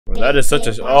Bro, that is such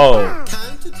a oh.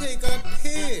 Time to take a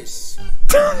piss.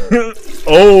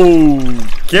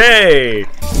 Okay.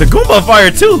 The Goomba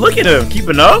fire too. Look at him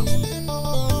keeping up.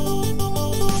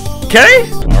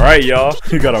 Okay. All right, y'all.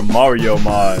 We got a Mario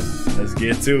mod. Let's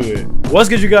get to it. What's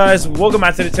good, you guys? Welcome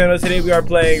back to the channel. Today we are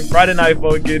playing Friday Night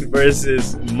Funkin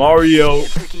versus Mario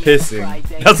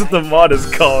Pissing. That's what the mod is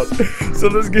called. So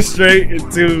let's get straight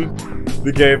into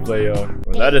the gameplay, y'all.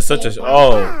 Bro, that is such a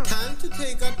oh. Time to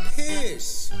take a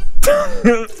piss.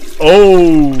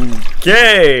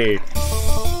 Okay.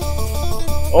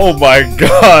 Oh my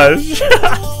gosh.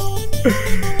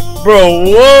 Bro,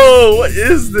 whoa, what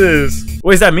is this?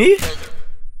 Wait, is that me?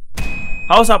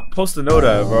 How was I supposed to know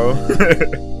that, bro?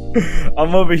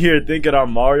 I'm over here thinking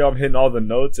I'm Mario, I'm hitting all the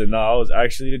notes, and nah, I was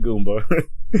actually the Goomba.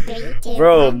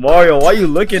 Bro, Mario, why you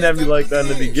looking at me like that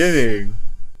in the beginning?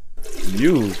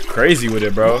 You crazy with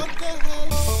it, bro.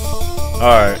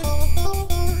 Alright.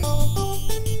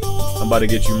 I'm about to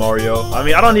get you, Mario. I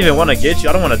mean, I don't even want to get you.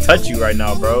 I don't want to touch you right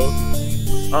now, bro.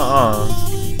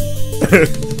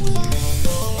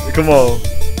 Come on.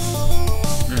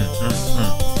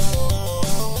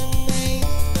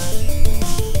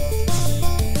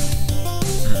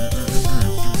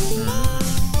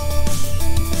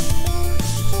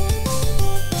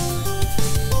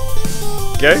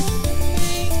 Okay.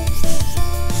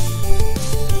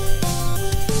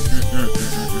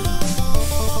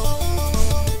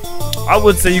 I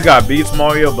would say you got beats,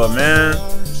 Mario, but man,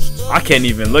 I can't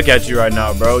even look at you right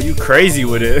now, bro. You crazy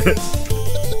with it.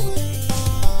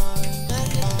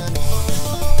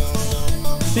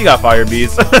 He got fire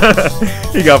beats.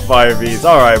 He got fire beats.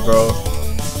 All right, bro.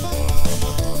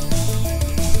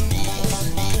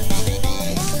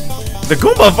 The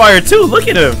Goomba fire too. Look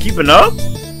at him keeping up.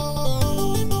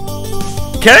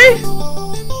 Okay.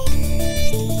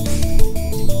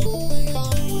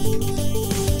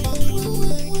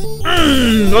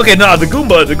 Okay, nah, the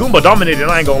Goomba dominated,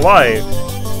 I ain't gonna lie.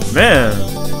 Man.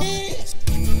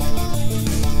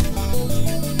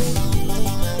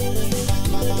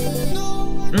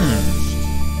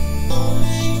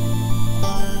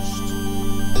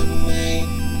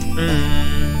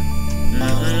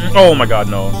 Oh my god,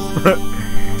 no.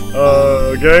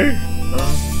 Okay.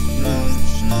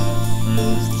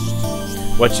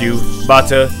 What you about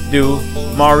to do,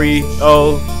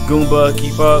 Mario? Goomba,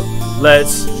 keep up.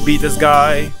 Let's beat this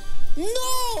guy. No!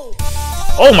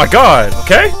 Oh my god,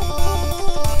 okay.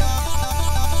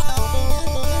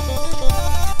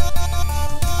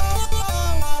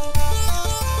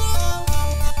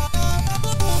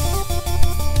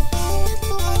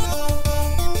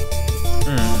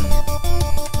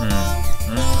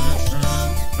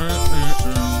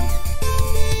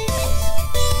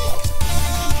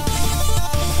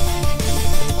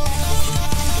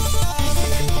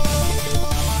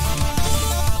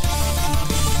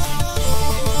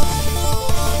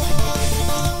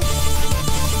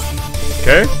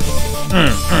 Okay.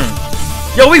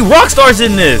 Yo, we rock stars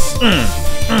in this.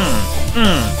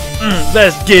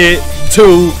 Let's get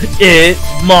to it,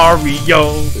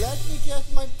 Mario. Let me get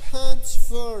my pants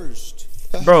first.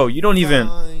 Bro, you don't even.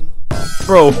 Fine.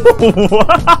 Bro,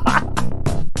 what?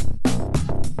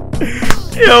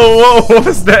 Yo, what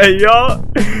was that, y'all?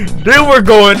 They were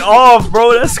going off,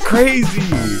 bro. That's crazy.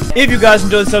 If you guys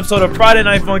enjoyed this episode of Friday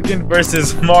Night Funkin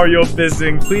versus Mario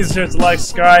Pissing, please be sure to like,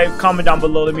 subscribe, comment down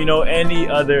below. Let me know any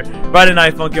other Friday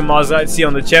Night Funkin mods I'd see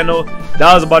on the channel.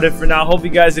 That was about it for now. Hope you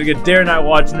guys did a good day or night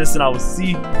watching this, and I will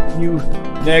see you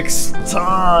next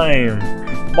time.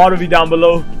 Mod will be down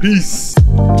below. Peace.